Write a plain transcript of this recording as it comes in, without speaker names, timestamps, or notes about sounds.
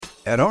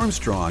At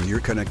Armstrong, your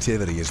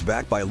connectivity is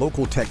backed by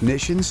local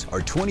technicians,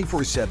 our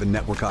 24/7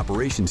 network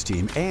operations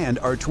team, and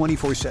our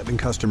 24/7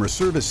 customer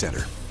service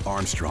center.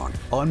 Armstrong,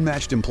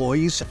 unmatched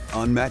employees,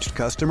 unmatched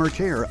customer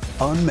care,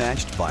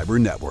 unmatched fiber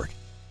network.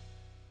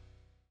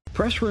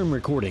 Press Room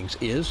Recordings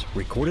is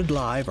recorded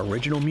live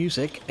original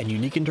music and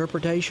unique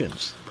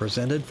interpretations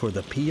presented for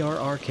the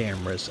PRR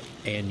cameras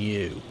and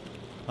you.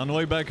 On the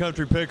way back,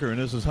 Country Picker, and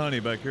this is Honey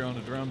back here on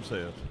the drum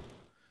set.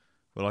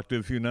 I'd like to do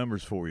a few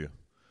numbers for you.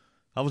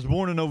 I was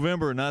born in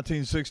November of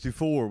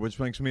 1964, which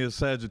makes me a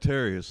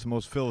Sagittarius, the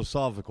most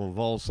philosophical of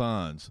all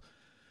signs.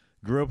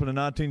 Grew up in the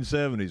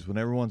 1970s when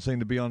everyone seemed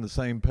to be on the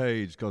same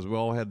page because we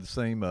all had the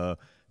same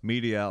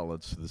media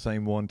outlets, the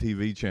same one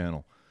TV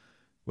channel.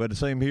 We had the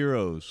same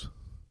heroes.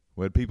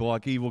 We had people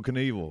like Evel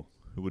Knievel,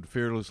 who would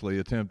fearlessly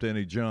attempt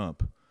any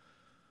jump.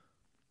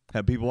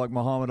 Had people like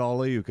Muhammad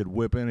Ali, who could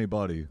whip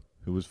anybody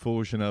who was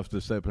foolish enough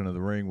to step into the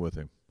ring with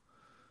him.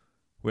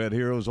 We had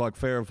heroes like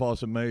Farrah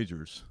Fawcett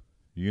Majors.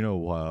 You know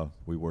why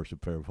we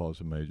worship Farrah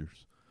Fawcett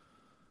Majors.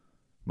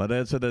 My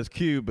dad said that's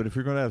cute, but if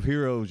you're going to have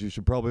heroes, you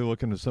should probably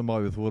look into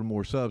somebody with a little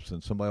more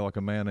substance, somebody like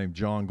a man named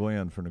John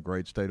Glenn from the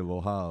great state of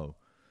Ohio.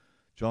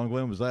 John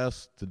Glenn was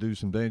asked to do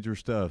some dangerous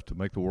stuff to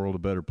make the world a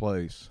better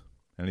place,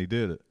 and he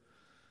did it.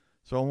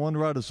 So I wanted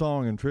to write a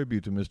song in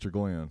tribute to Mr.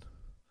 Glenn,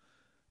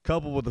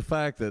 coupled with the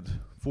fact that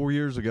 4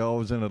 years ago I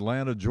was in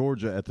Atlanta,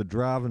 Georgia at the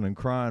Driving and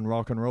Crying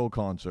rock and roll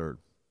concert.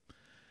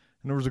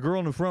 And there was a girl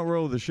in the front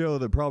row of the show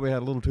that probably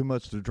had a little too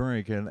much to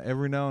drink, and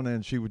every now and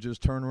then she would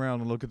just turn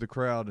around and look at the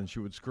crowd and she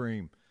would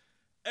scream,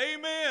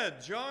 "Amen,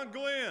 John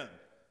Glenn!"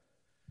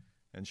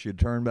 And she'd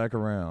turn back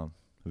around.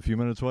 A few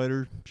minutes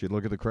later, she'd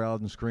look at the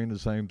crowd and scream the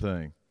same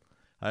thing.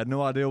 I had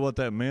no idea what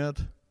that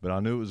meant, but I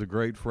knew it was a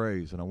great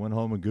phrase, and I went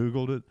home and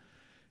Googled it.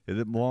 It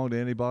didn't belong to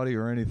anybody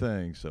or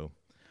anything, so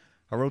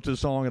I wrote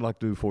this song I'd like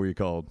to do for you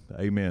called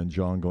Amen,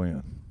 John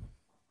Glenn.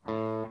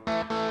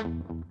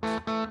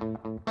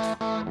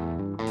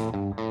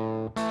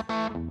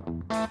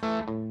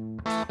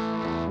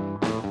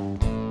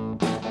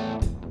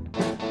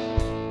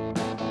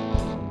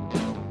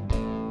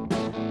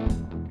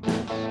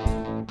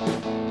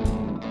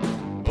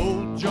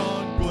 Old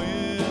John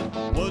Glenn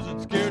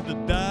wasn't scared to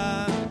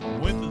die,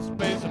 went to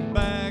space and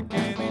back,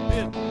 and he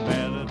didn't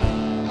bat an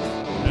eye.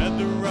 Had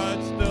the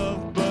right stuff,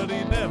 but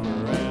he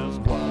never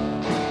asked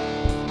why.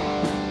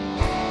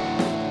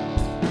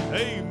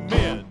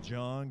 Amen,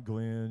 John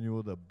Glenn,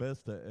 you're the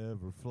best to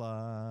ever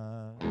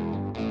fly.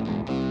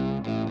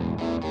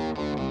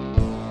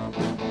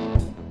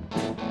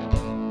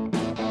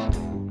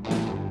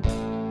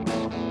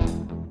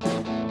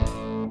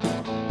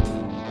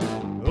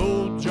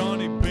 Old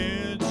Johnny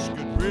Bench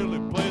could really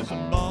play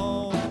some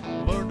ball.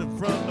 Learned it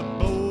from the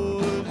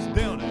boys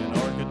down in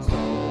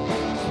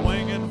Arkansas.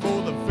 Swinging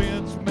for the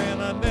fence, man,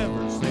 I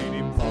never seen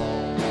him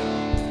fall.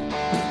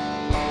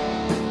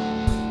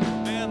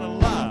 And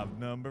alive,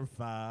 number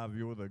 5,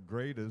 you're the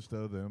greatest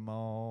of them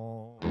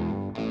all.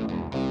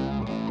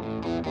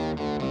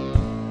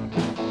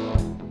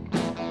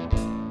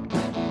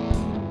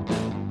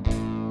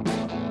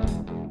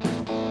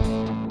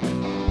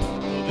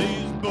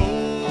 These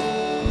boys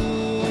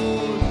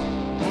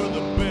were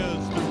the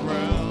best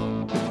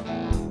around.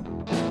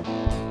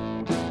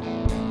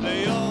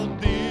 They all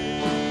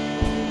did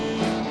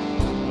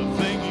a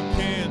thing you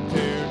can't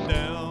tear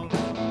down.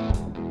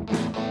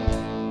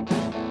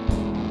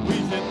 We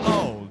should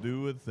all do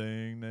a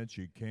thing that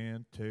you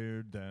can't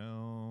tear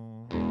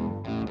down.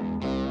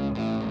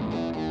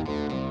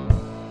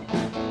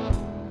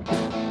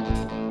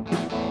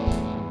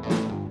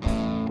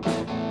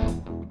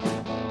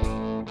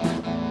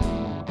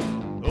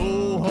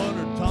 Old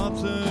Hunter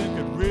Thompson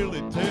could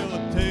really tell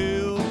a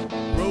tale.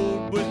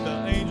 Rode with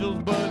the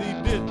Angels, but he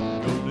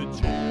didn't go to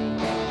jail.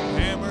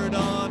 Hammered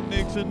on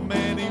Nixon,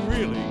 man, he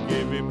really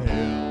gave him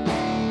hell.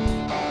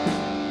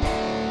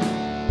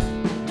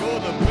 You're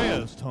the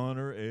best,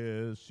 Hunter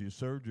S. You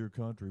served your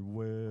country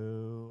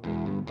well.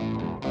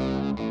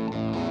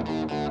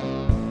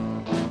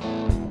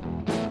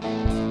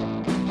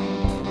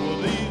 Well,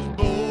 these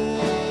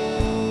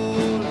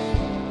boys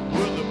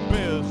were the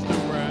best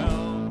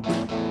around.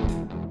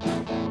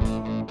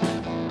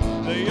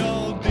 They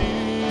all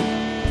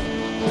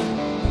did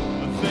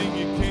a thing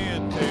you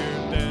can't tear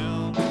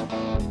down.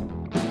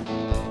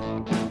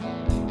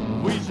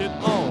 We should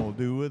all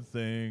do a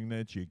thing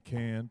that you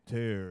can't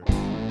tear.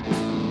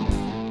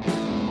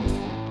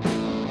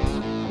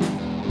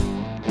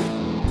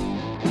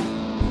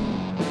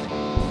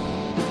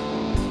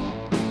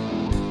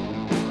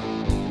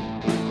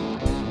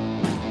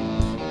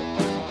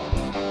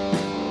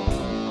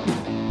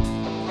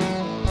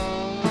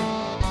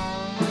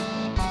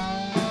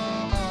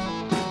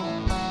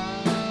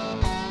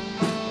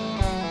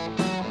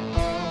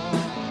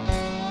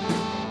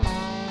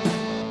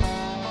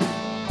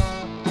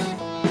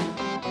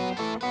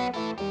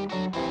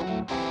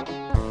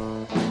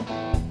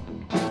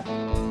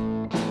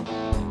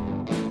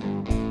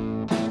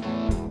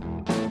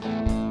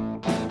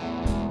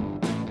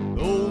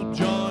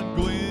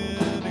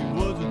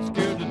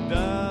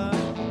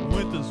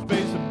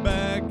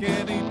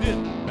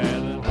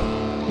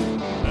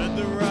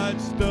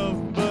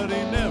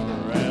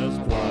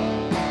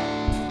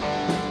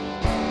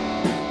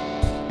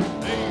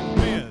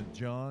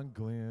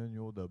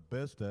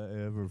 best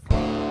I ever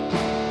found.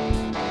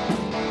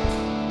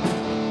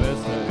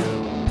 Best I ever.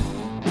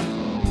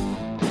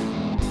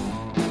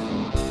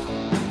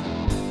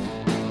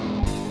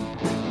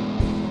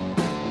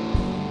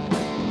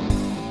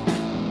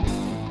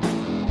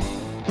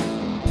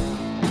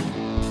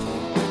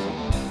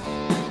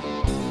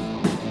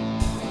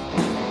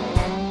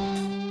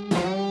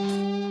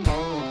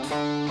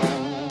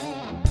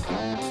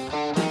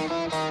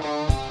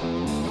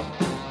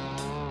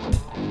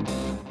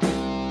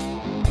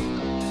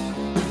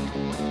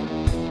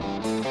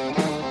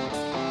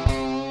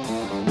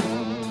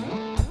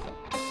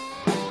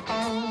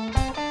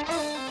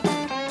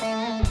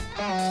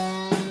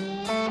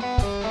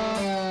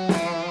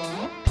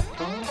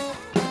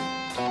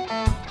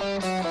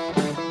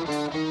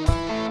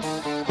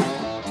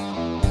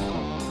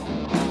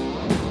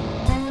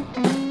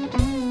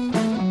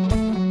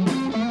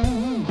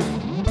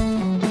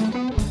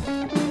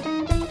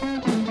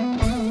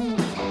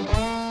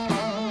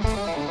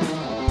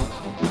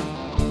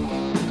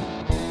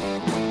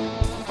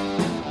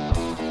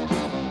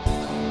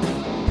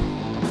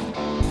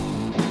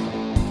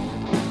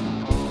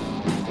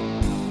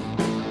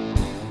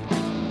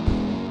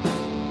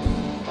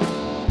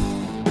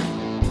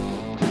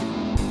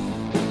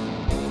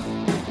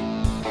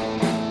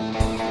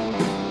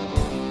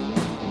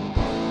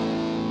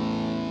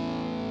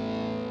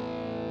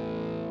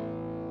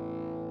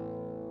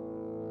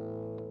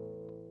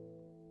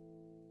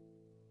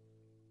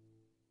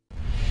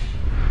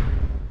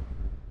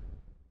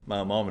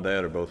 My mom and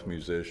dad are both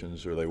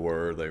musicians, or they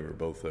were. They were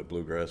both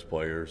bluegrass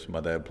players. My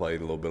dad played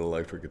a little bit of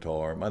electric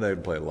guitar. My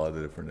dad played a lot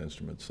of different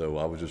instruments, so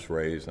I was just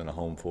raised in a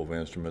home full of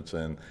instruments,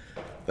 and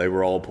they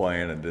were all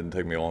playing, and it didn't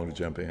take me long to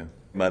jump in.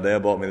 My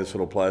dad bought me this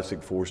little plastic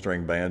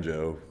 4-string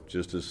banjo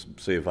just to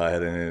see if I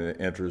had any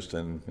interest,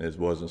 and it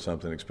wasn't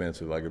something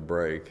expensive I could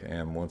break.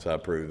 And once I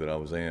proved that I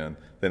was in,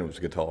 then it was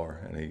guitar,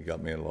 and he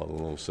got me a lot of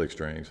little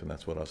 6-strings, and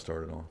that's what I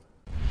started on.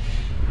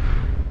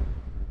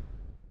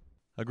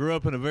 I grew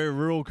up in a very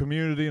rural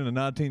community in the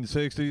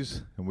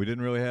 1960s, and we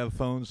didn't really have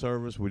phone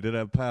service. We did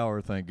have power,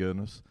 thank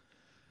goodness.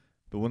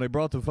 But when they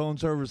brought the phone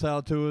service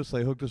out to us,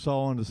 they hooked us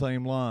all on the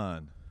same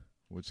line,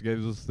 which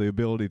gives us the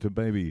ability to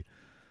maybe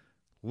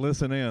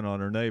listen in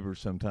on our neighbors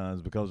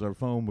sometimes, because our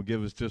phone would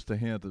give us just a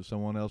hint that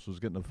someone else was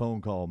getting a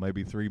phone call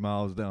maybe 3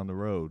 miles down the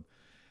road.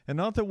 And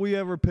not that we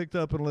ever picked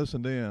up and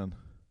listened in,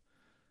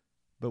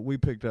 but we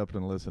picked up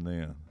and listened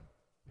in.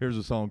 Here's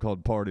a song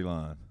called Party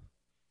Line.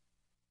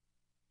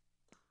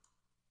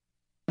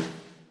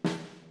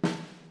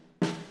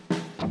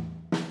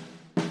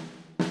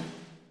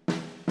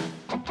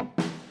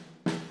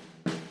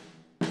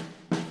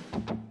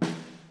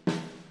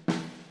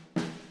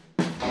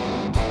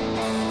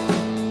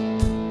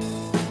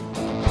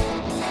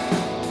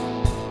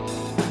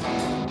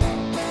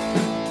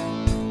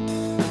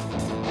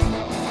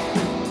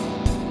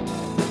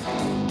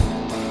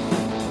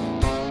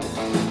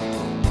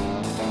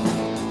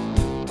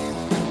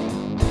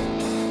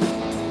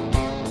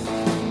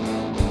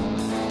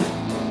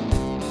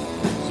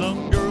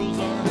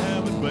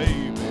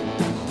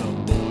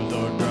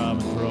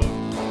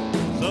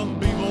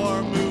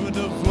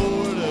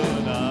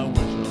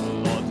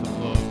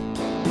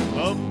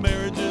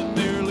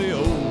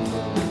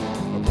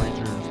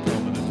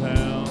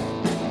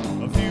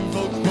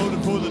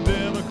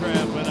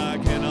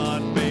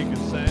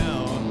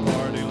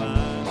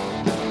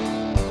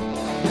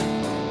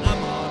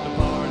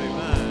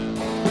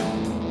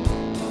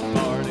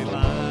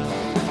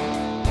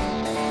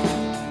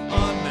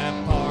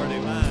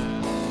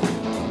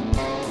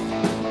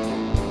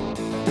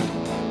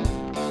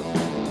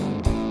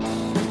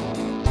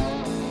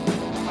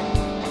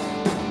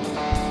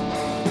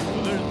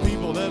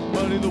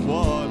 The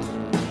water,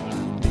 there's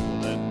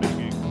people that make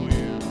it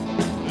clear.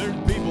 There's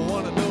people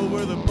want to know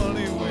where the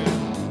money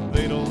went.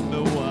 They don't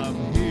know I'm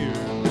here.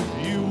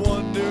 You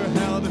wonder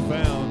how they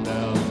found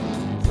out.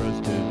 You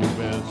trusted your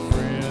best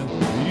friend.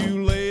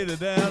 You laid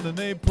it out and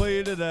they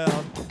played it out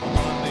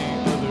on the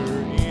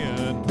other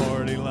end.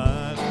 Party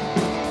line.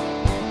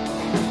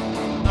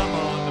 I'm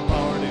on the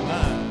party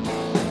line.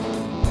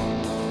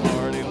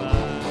 Party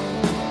line.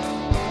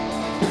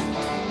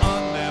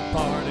 On that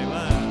party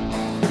line.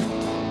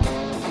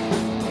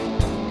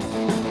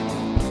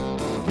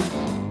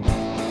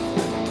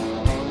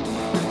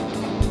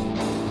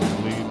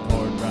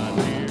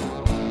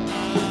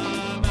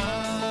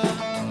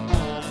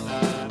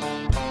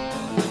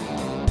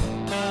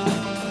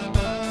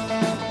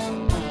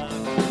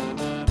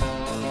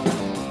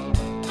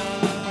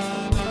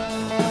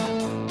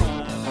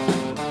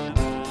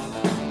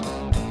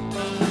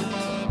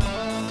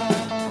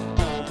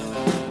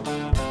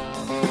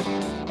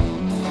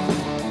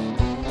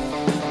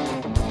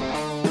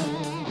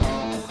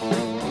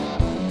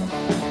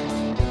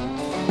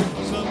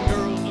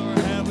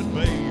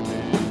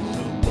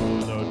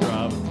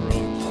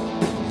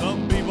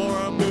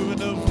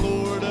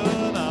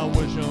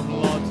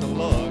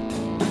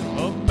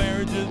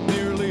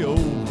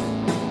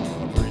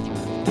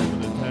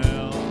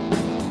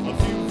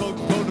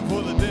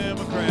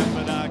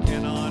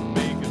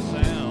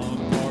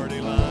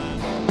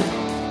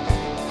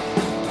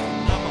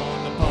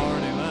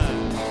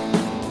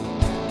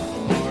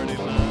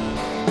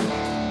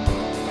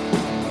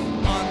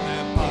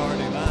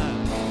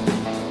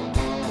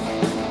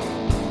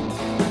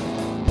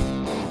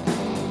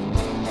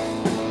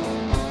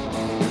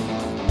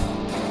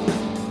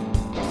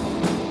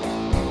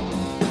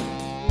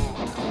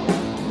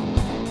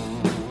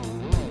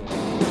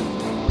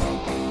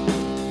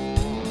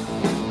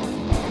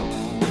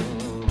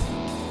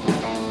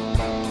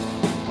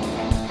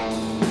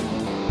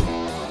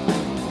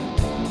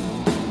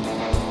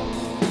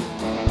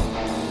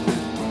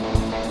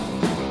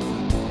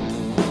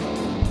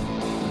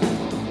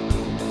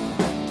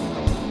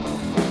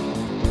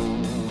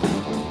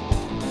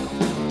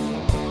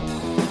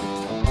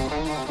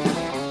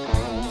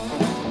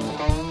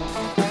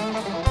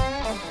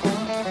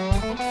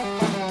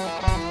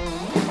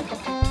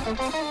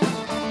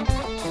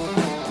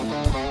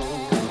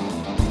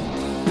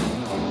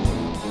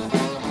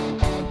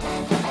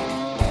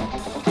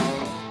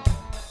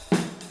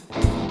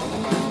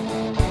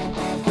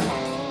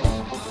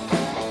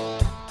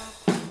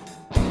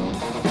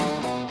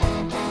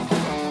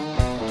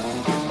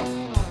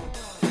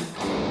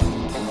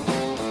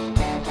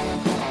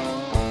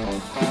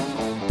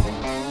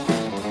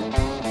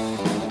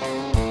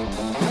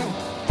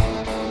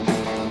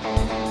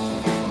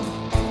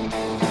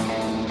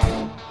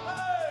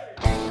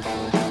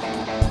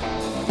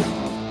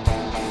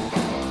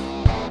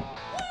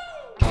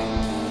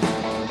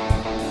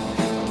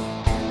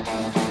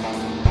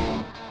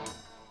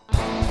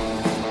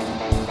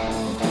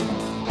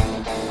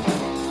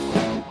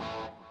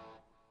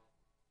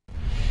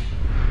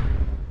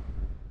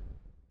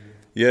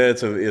 Yeah,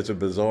 it's a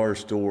bizarre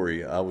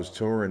story. I was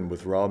touring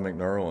with Rob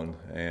McNerlin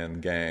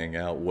and gang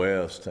out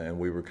west, and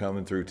we were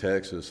coming through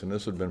Texas, and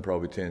this had been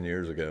probably 10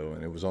 years ago,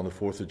 and it was on the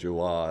 4th of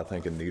July, I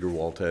think in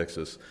Niederwald,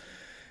 Texas.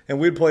 And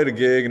we'd played a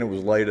gig, and it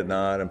was late at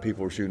night, and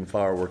people were shooting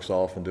fireworks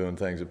off and doing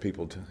things that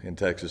people in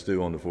Texas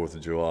do on the 4th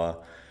of July.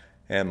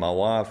 And my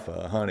wife,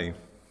 Honey,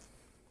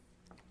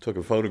 took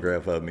a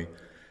photograph of me.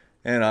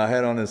 And I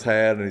had on his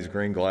hat and his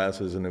green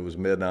glasses, and it was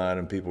midnight,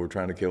 and people were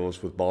trying to kill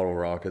us with bottle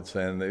rockets.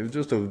 And it was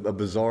just a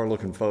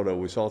bizarre-looking photo.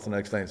 We saw it the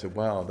next day and said,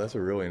 wow, that's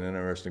an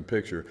interesting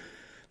picture.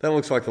 That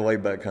looks like the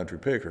laid-back country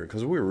picker,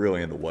 because we were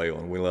really into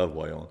whaling. We love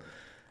whaling.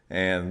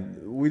 And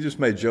we just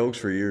made jokes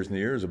for years and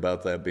years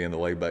about that being the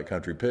laid-back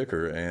country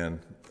picker.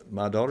 And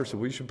my daughter said,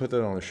 we should put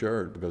that on a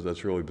shirt because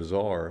that's really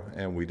bizarre.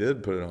 And we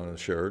did put it on a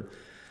shirt.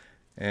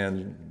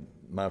 And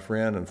my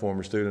friend and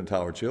former student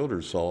Tyler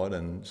Childers saw it,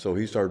 and so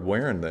he started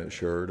wearing that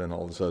shirt, and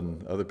all of a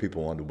sudden other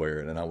people wanted to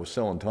wear it. And I was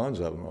selling tons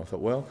of them. I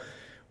thought, well,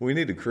 we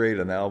need to create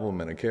an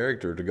album and a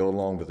character to go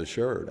along with the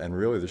shirt. And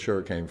really the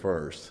shirt came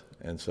first.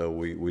 And so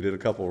we did a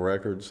couple of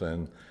records,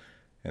 and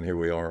here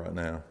we are right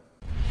now.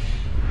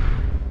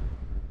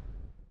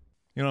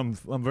 You know,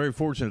 I'm very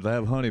fortunate to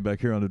have Honey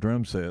back here on the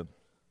drum set.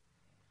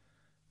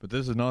 But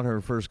this is not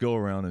her first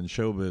go-around in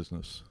show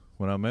business.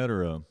 When I met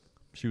her,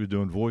 she was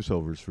doing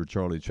voiceovers for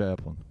Charlie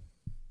Chaplin.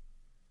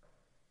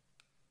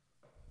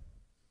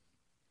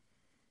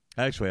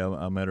 Actually,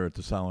 I met her at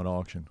the silent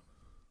auction.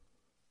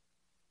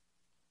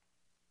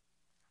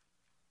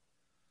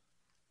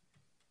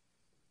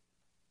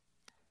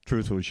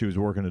 Truthfully, she was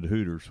working at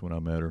Hooters when I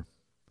met her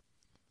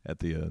at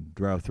the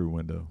drive-through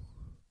window.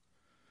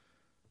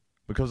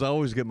 Because I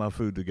always get my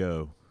food to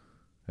go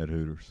at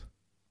Hooters.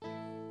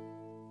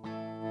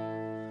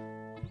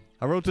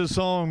 I wrote this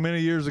song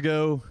many years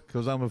ago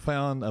because I'm a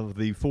fan of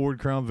the Ford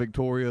Crown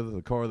Victoria,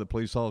 the car that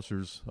police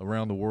officers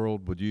around the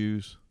world would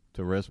use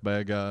to arrest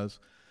bad guys.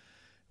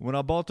 When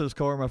I bought this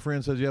car, my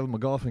friend said, you have a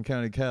Magoffin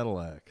County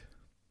Cadillac.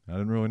 I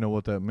didn't really know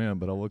what that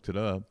meant, but I looked it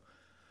up.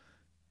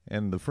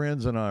 And the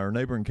friends in our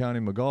neighboring county,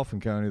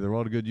 Magoffin County, they're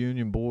all the good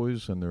union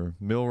boys, and they're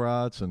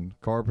millwrights and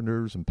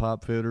carpenters and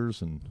pipe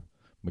fitters and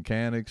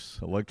mechanics,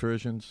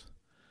 electricians.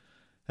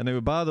 And they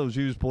would buy those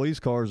used police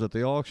cars at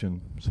the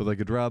auction so they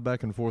could drive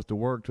back and forth to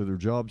work to their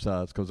job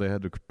sites because they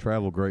had to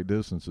travel great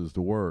distances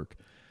to work.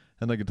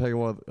 And they could take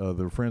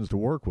their friends to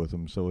work with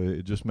them, so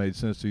it just made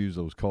sense to use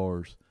those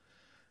cars.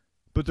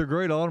 But they're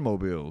great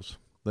automobiles.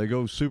 They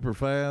go super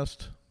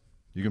fast.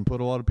 You can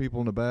put a lot of people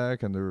in the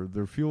back, and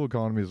their fuel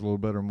economy is a little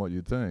better than what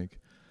you'd think.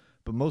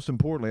 But most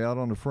importantly, out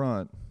on the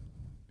front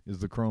is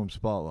the chrome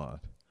spotlight.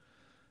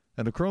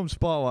 And the chrome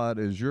spotlight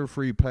is your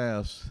free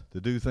pass to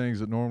do things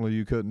that normally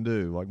you couldn't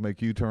do, like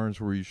make U-turns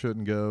where you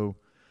shouldn't go,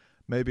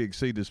 maybe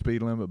exceed the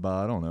speed limit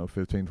by,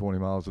 15, 20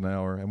 miles an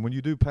hour. And when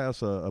you do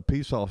pass a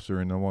peace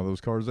officer in one of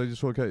those cars, they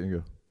just look at you and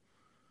go,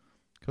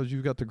 because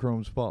you've got the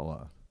chrome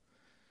spotlight.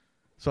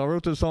 So I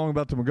wrote this song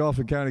about the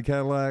Magoffin County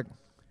Cadillac.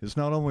 It's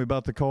not only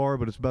about the car,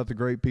 but it's about the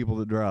great people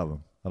that drive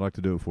them. I'd like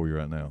to do it for you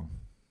right now.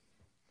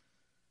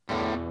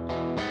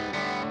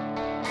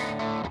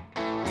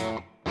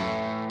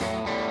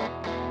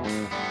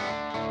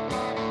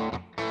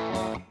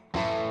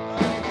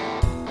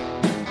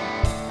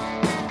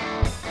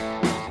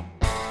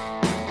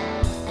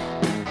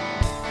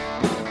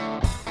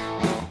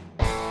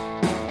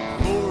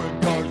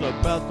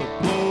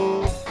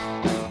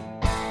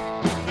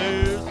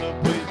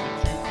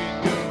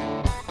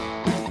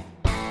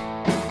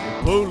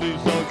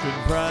 Police auction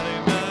Friday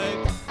night.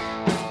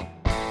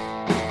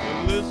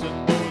 Listen,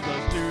 boys,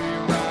 I steer you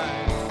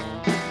right.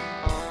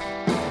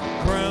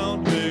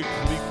 Crown Vic,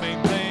 sleep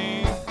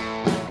maintained.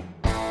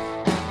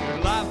 Your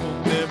life will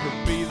never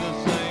be the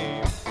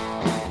same.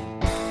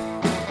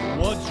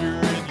 Once you're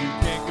in, you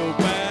can't go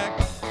back.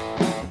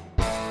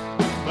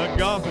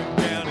 Magoffin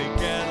County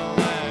Cadillac.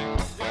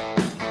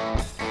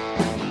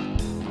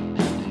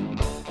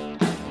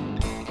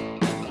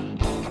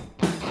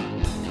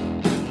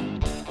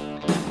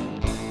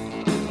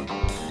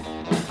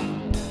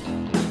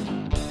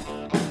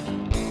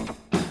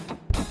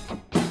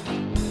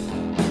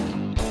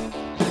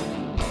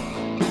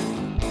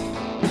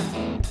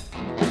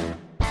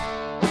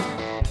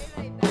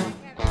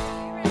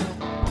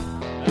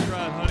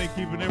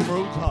 Keeping them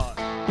roads hot.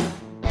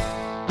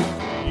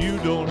 You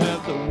don't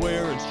have to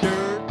wear a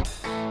shirt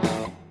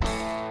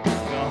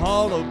to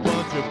haul a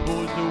bunch of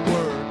boys to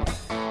work.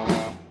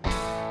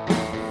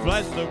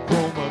 Flash the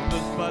chrome of the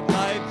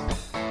spotlights.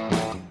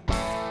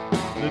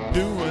 The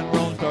doing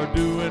wrong start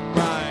doing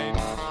right.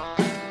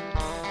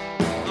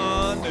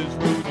 On this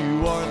road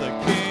you are the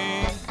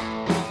king.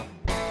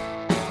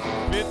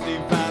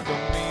 55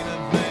 don't mean a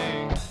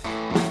thing.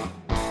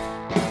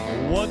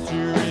 Once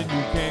you're in,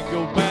 you can't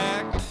go back.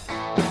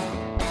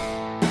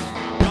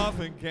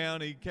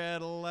 County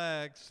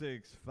Cadillac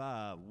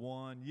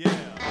 651, yeah.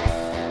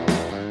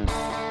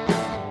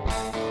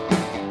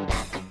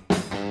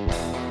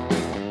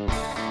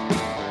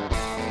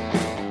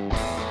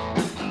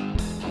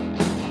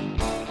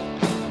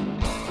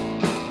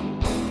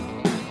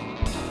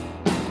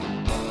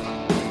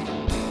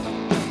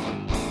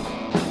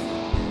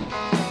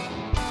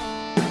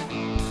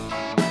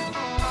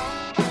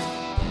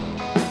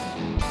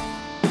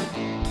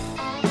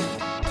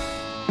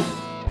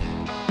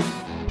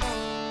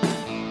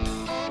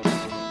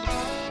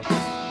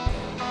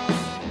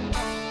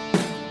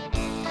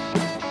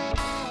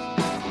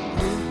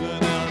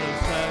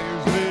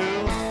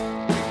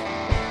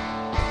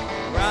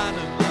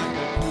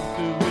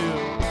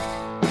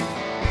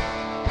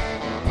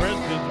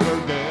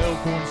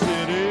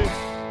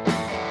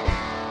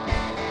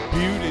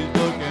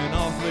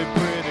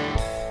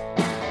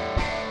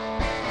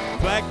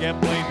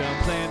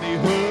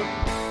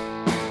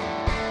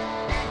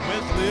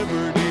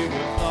 liberty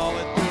was all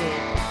it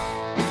took.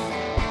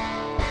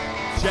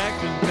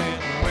 Jackson's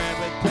and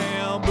Rabbit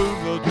Town,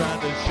 Boonville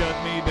tried to shut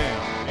me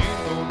down.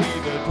 Ain't no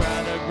need to try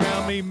to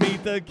ground me,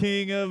 meet the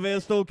king of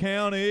Estill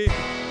County.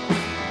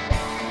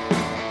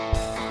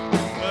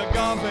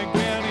 Magoffin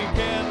County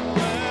Cadillac.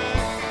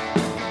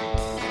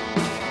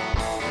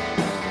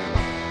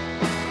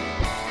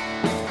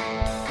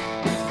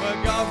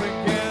 Magoffin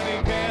County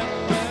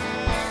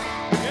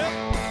Cadillac. Yep.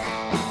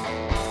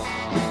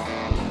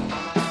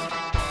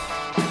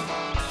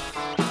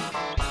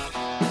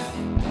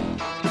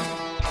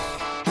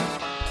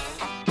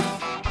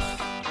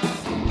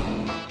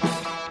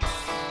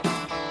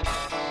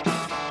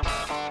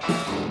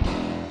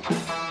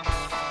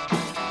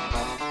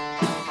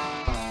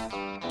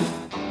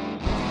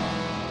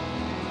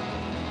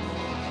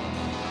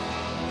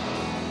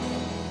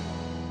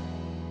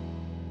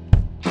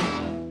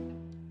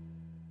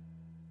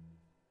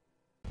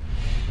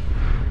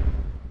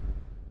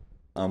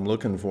 I'm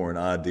looking for an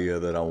idea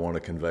that I want to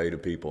convey to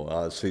people.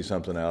 I see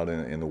something out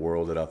in the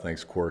world that I think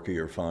is quirky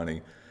or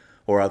funny,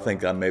 or I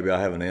think maybe I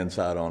have an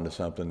insight onto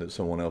something that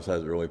someone else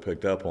hasn't really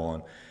picked up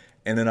on.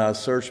 And then I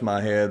search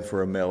my head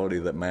for a melody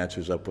that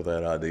matches up with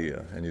that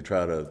idea, and you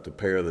try to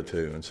pair the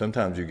two. And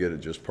sometimes you get it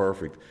just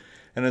perfect,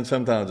 and then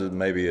sometimes it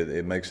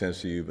makes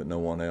sense to you but no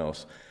one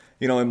else.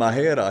 You know, in my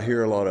head, I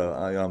hear a lot of,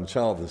 I'm a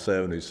child of the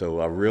 70s,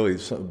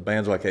 so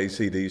bands like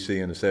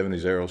AC/DC in the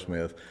 70s,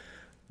 Aerosmith,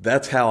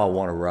 that's how I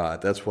want to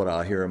write. That's what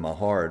I hear in my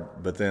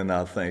heart. But then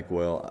I think,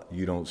 well,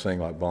 you don't sing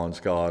like Bon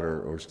Scott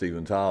or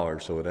Steven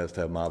Tyler, so it has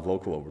to have my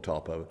vocal over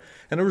top of it.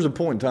 And there was a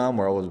point in time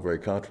where I wasn't very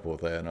comfortable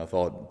with that, and I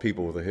thought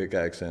people with a hick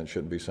accent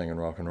shouldn't be singing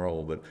rock and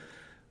roll. But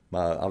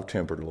I've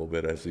tempered a little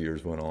bit as the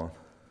years went on.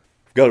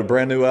 I've got a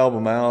brand new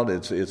album out.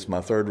 It's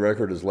my third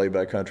record as Laid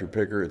Back Country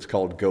Picker. It's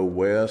called Go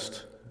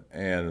West.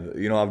 And,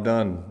 you know, I've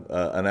done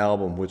an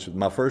album, which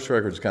my first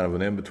record is kind of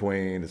an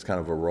in-between. It's kind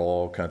of a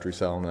raw country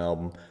sound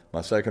album.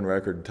 My second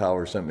record,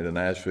 Tyler sent me to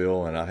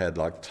Nashville, and I had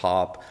like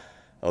top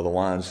of the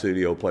line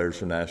studio players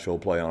from Nashville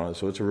play on it.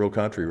 So it's a real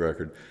country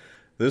record.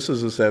 This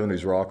is a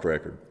 70s rock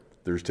record.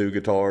 There's two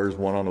guitars,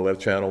 one on the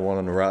left channel, one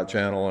on the right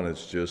channel, and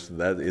it's just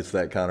that, it's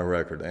that kind of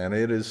record. And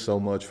it is so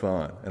much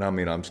fun. And I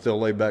mean, I'm still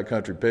laid back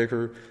country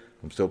picker.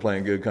 I'm still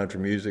playing good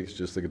country music. It's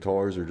just the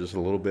guitars are just a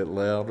little bit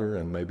louder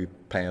and maybe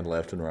panned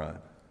left and right.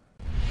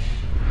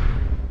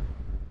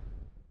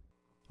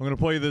 I'm going to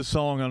play this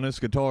song on this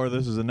guitar.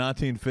 This is a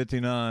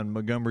 1959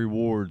 Montgomery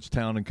Ward's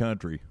Town and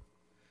Country.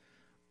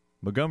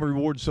 Montgomery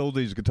Ward sold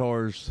these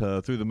guitars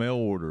through the mail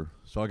order,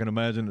 so I can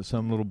imagine that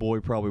some little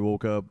boy probably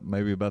woke up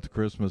maybe about the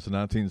Christmas of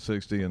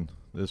 1960 and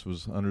this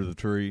was under the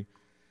tree.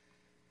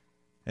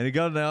 And he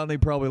got it out and he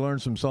probably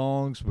learned some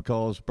songs,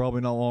 because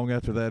probably not long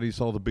after that he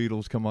saw the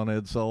Beatles come on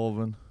Ed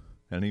Sullivan,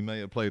 and he may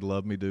have played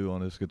Love Me Do on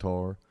his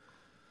guitar.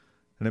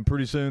 And then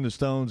pretty soon the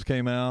Stones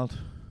came out,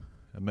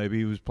 and maybe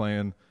he was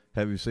playing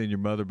Have You Seen Your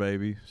Mother,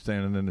 Baby,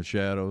 Standing in the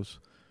Shadows,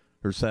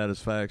 or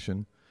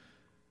Satisfaction.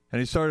 And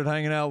he started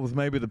hanging out with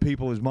maybe the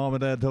people his mom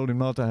and dad told him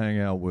not to hang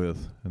out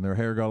with. And their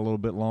hair got a little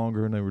bit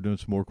longer, and they were doing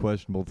some more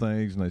questionable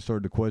things, and they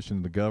started to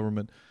question the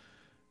government.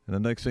 And the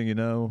next thing you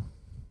know,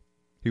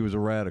 he was a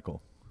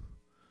radical.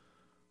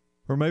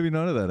 Or maybe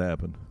none of that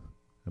happened.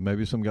 And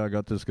maybe some guy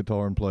got this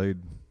guitar and played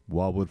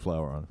Wildwood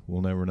Flower on it.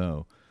 We'll never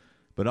know.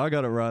 But I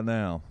got it right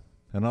now.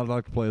 And I'd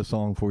like to play a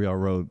song for you I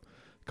wrote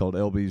called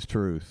LB's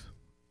Truth.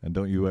 And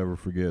don't you ever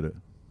forget it.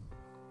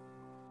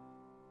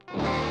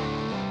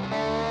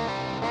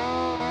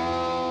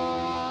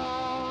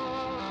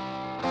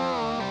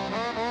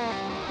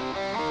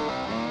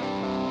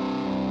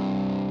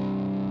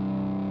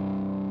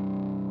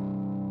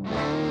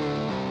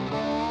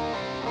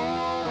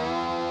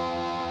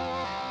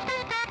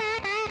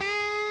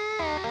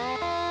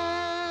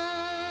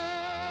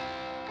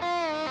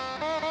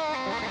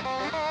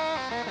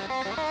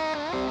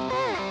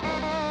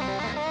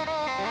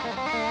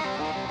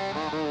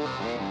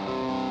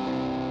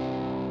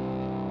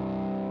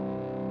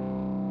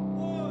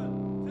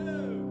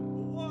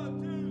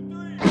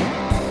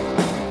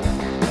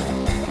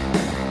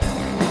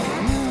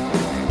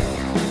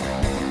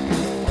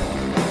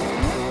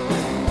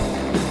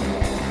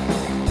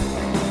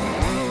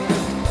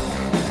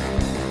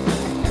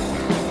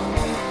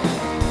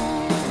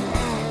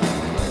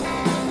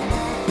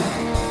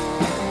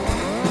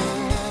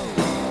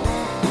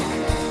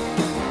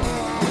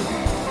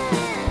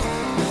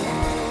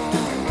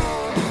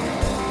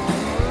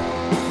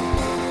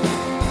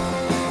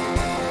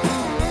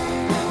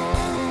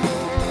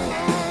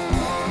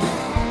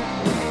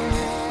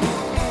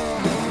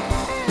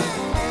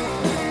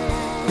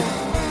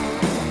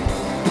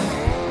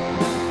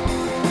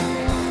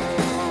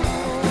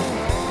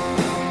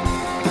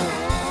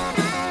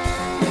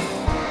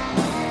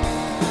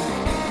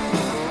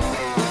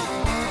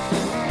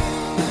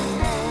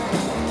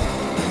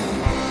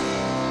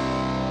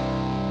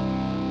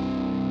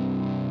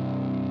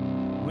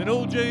 When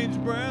old James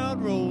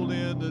Brown rolled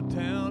into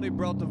town, he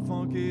brought the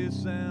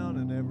funkiest sound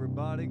and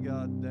everybody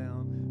got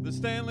down. The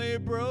Stanley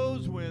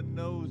Bros went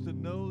nose to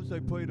nose. They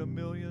played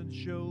 1,000,000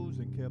 shows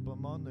and kept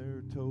them on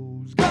their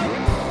toes. Go!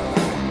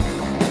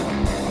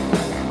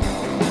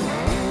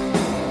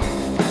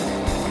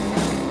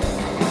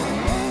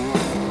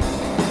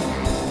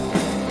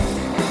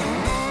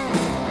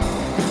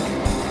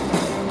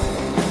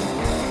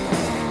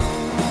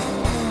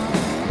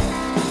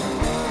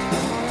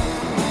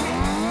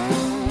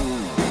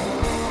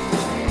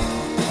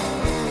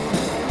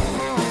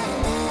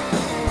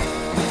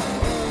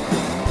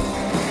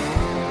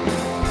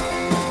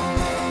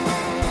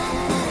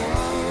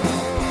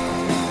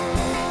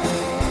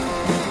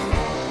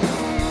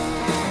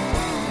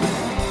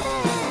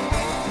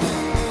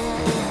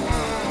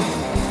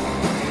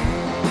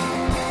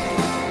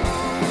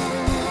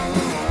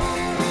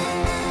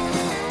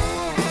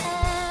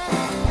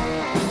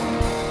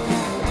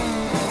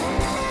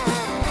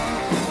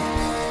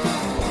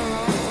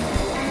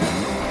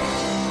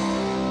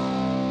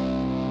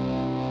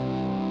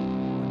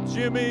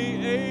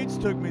 Jimmy H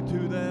took me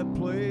to that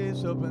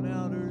place up in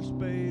outer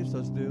space.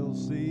 I still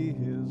see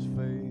his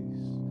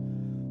face.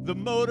 The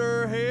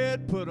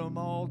motorhead put them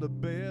all to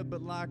bed,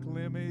 but like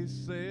Lemmy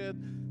said,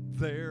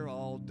 they're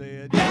all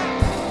dead.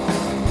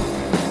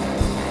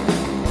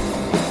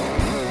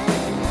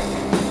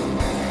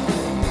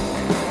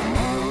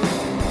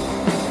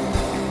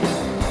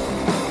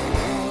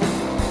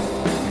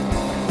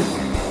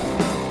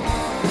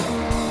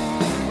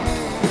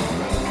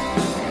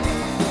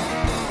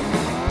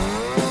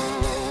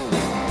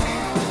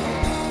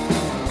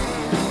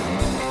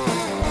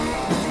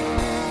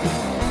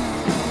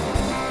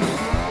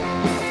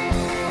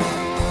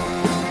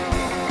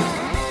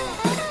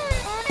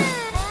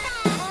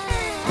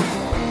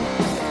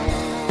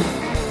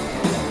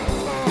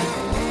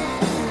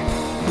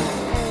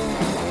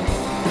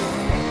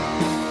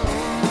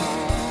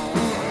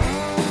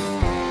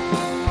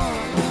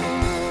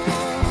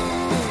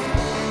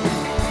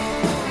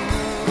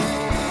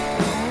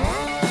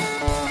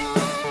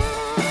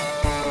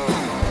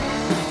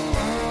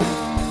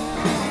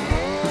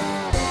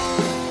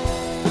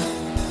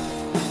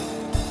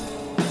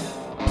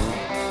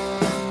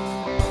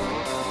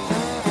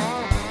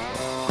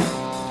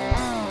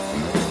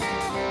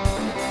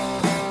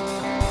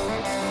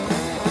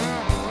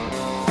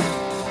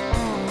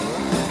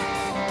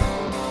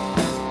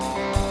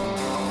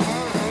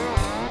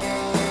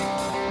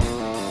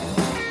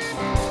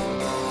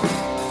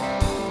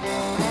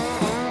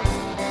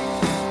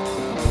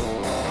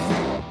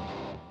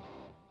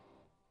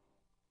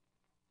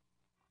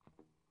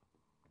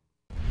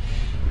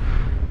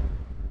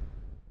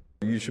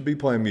 You should be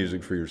playing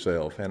music for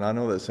yourself, and I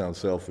know that sounds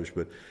selfish,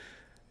 but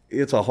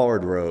it's a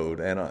hard road,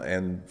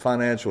 and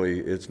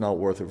financially it's not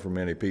worth it for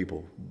many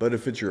people. But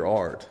if it's your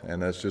art,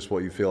 and that's just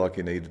what you feel like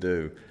you need to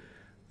do,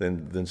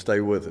 then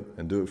stay with it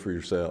and do it for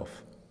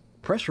yourself.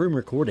 Press Room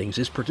Recordings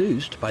is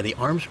produced by the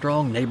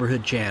Armstrong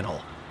Neighborhood Channel.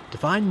 To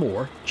find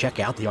more, check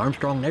out the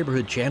Armstrong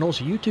Neighborhood Channel's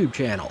YouTube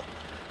channel.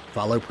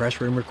 Follow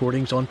Press Room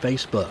Recordings on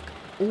Facebook,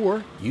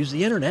 or use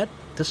the internet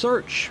to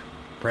search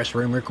Press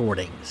Room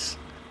Recordings.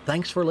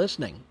 Thanks for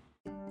listening.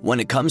 When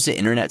it comes to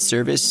internet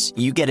service,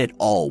 you get it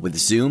all with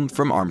Zoom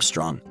from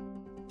Armstrong.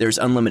 There's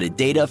unlimited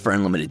data for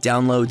unlimited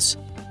downloads,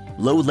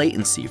 low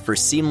latency for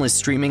seamless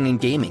streaming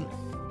and gaming,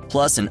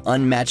 plus an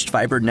unmatched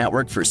fiber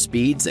network for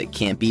speeds that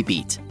can't be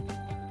beat.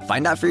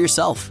 Find out for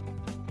yourself.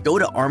 Go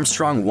to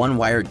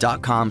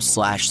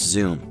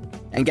armstrongonewire.com/Zoom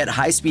and get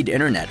high-speed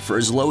internet for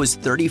as low as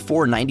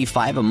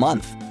 $34.95 a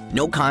month.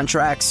 No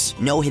contracts,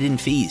 no hidden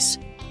fees.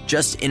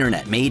 Just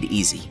internet made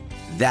easy.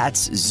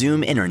 That's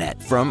Zoom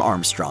Internet from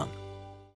Armstrong.